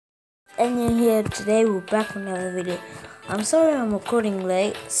and then here today we're back with another video. I'm sorry I'm recording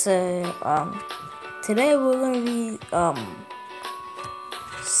late, so today we're gonna be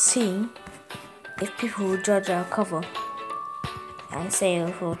seeing if people will judge our cover and say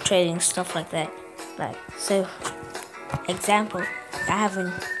if we're trading stuff like that. Like, so example, I have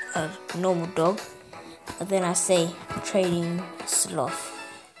a normal dog, and then I say trading sloth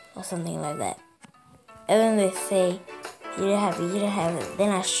or something like that, and then they say you don't have it, you don't have it.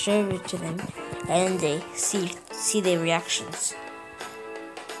 Then I show it to them, and they see their reactions.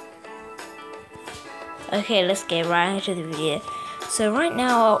 Okay, let's get right into the video. So right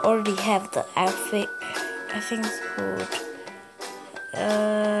now I already have the outfit. I think it's called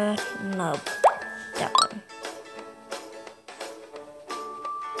no, that one.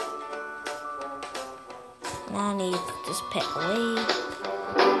 Now I need to put this pet away.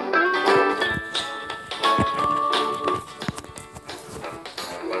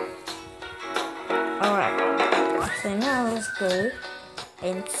 Alright, so now let's go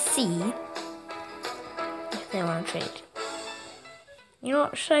and see if they want to trade. You know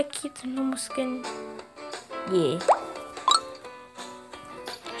what, should I keep the normal skin? Yeah,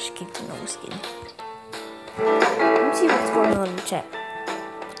 I should keep the normal skin. Let me see what's going on in the chat.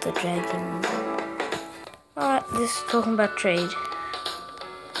 The dragon. Alright, this is talking about trade.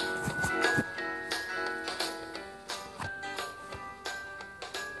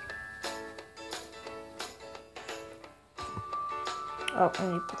 Oh, let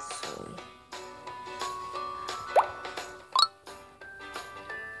me put this away.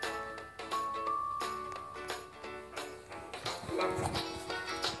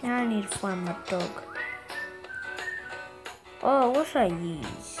 Now I need to find my dog. Oh, what should I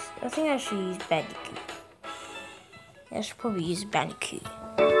use? I think I should use bandicoot. I should probably use bandicoot.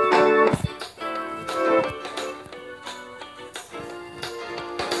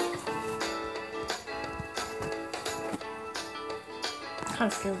 I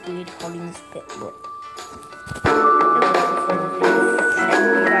kind of feel weird holding this bit, but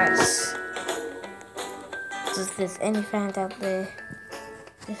guys, if there's any fans out there,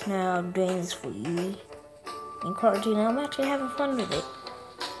 just know I'm doing this for you, encouraging. I'm actually having fun with it.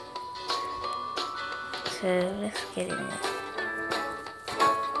 So let's get in there.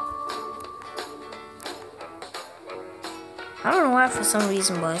 I don't know why, for some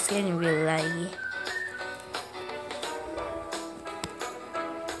reason, but it's getting real laggy.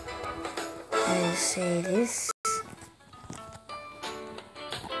 Let's say this.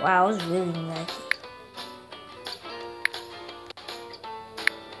 Wow, I was really laggy.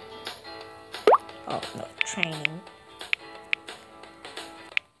 Oh no, training.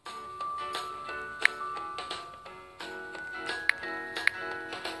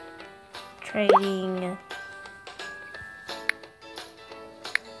 Trading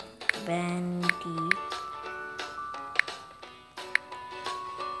bandicoot.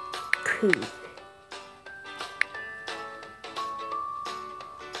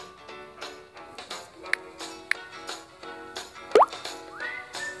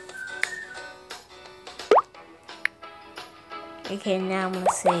 Okay, now I'm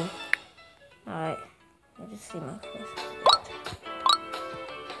gonna say, alright, I just see my face.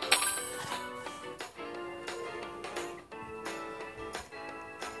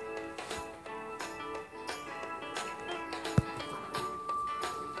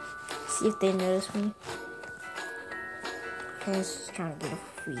 See if they notice me. Okay, let's just trying to get it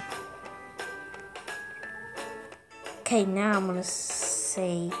for free. Okay, now I'm gonna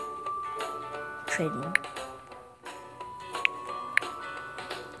say trading.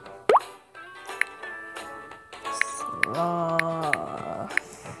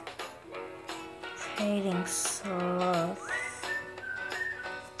 Sloth. Trading sloth.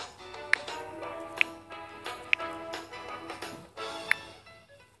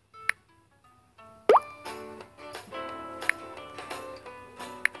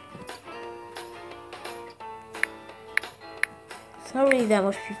 It's not really that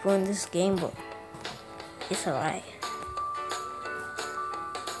much people in this game, but it's alright.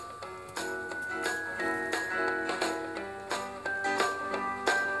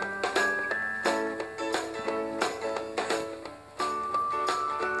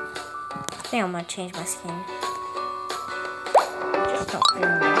 I think I'm gonna change my skin. Just don't feel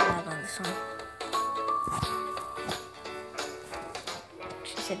bad on this one.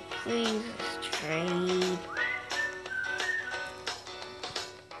 She said, please trade.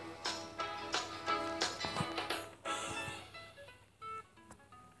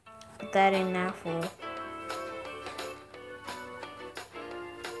 Put that in now for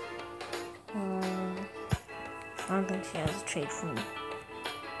I don't think she has a trade for me.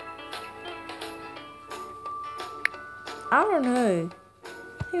 I don't know.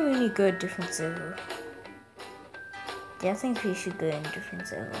 I think we need to go a different server. Yeah, I think we should go in a different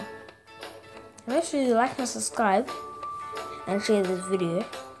server. Make sure you like and subscribe and share this video.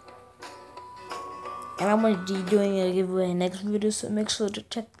 And I'm going to be doing a giveaway in the next video, so make sure to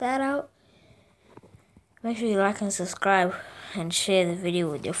check that out. Make sure you like and subscribe and share the video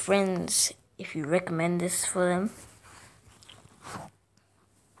with your friends if you recommend this for them.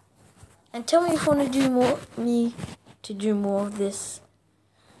 And tell me if you want to do more of this,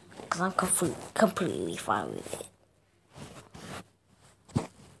 because I'm completely fine with it.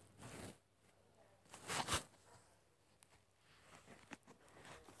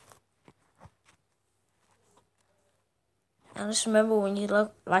 And just remember, when you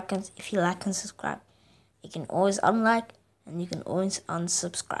if you like and subscribe, you can always unlike and you can always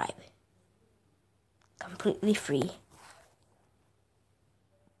unsubscribe. Completely free.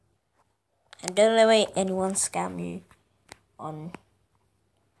 And don't let anyone scam you on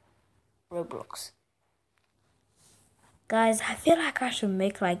Roblox. Guys, I feel like I should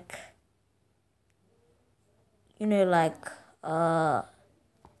make something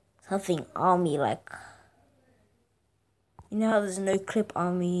army, you know how there's no clip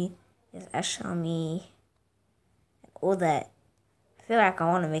army, there's Ash army, and all that. I feel like I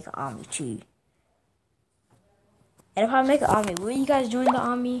want to make an army too. And if I make an army, will you guys join the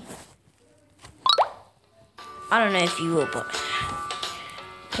army? I don't know if you will, but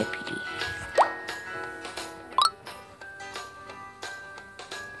KPD.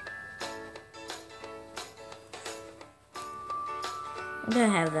 I don't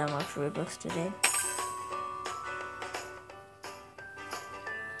have that much Robux today.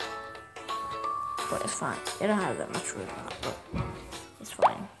 But it's fine. I don't have that much Robux, but it's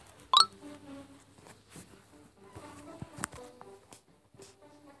fine.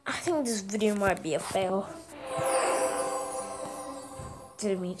 I think this video might be a fail.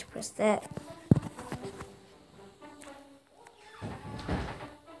 Didn't mean to press that.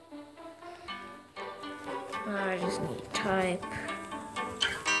 I just need to type.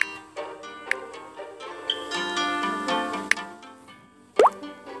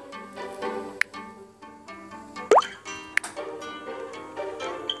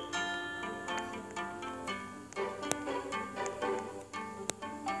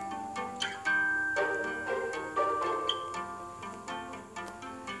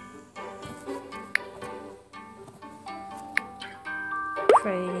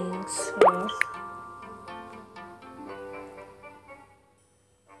 Trading sloth.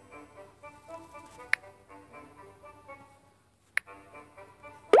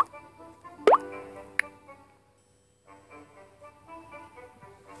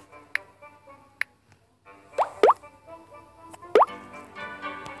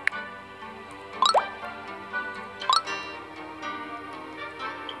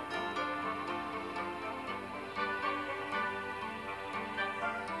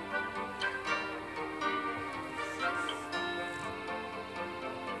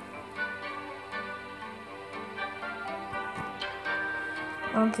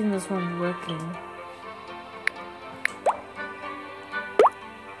 I don't think this one's working.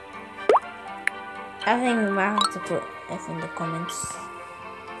 I think we might have to put F in the comments.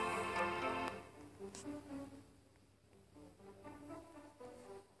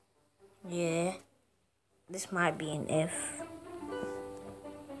 Yeah, this might be an F.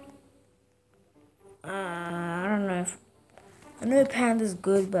 I don't know if... I know Panda's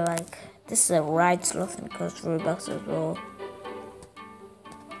good, but this is a ride sloth and costs Robux as well.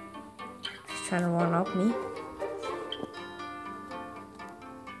 Trying to one up me.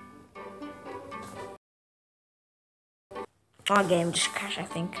 Our game just crashed, I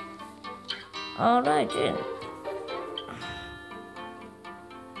think. Oh no, it didn't.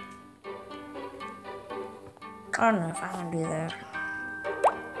 I don't know if I can do that.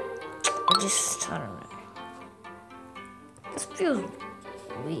 I don't know. This feels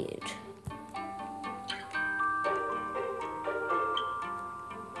weird.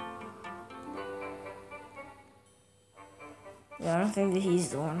 Yeah, I don't think that he's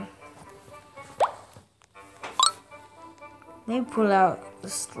the one. Let me pull out the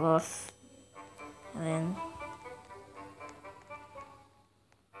sloth and then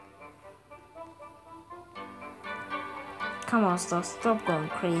come on, sloth, stop going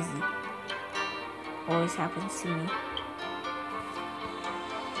crazy. Always happens to me.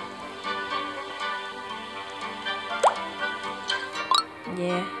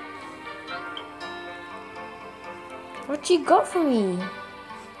 Yeah. What you got for me?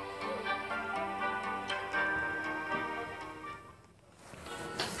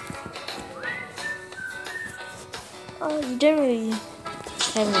 You don't really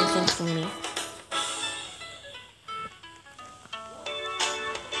have anything for me.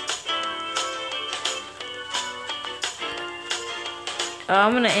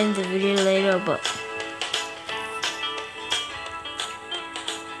 I'm gonna end the video later, but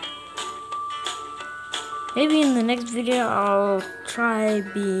maybe in the next video I'll try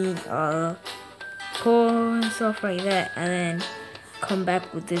being poor and stuff like that, and then come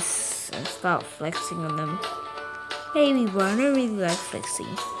back with this and start flexing on them. Maybe, but I don't really like flexing.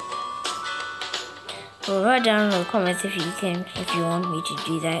 Well, write down in the comments if you want me to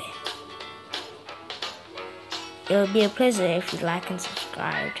do that. It'll be a pleasure if you like and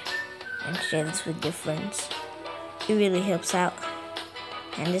subscribe and share this with your friends. It really helps out.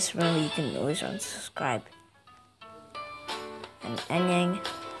 And just remember, you can always unsubscribe. And Anyang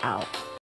out.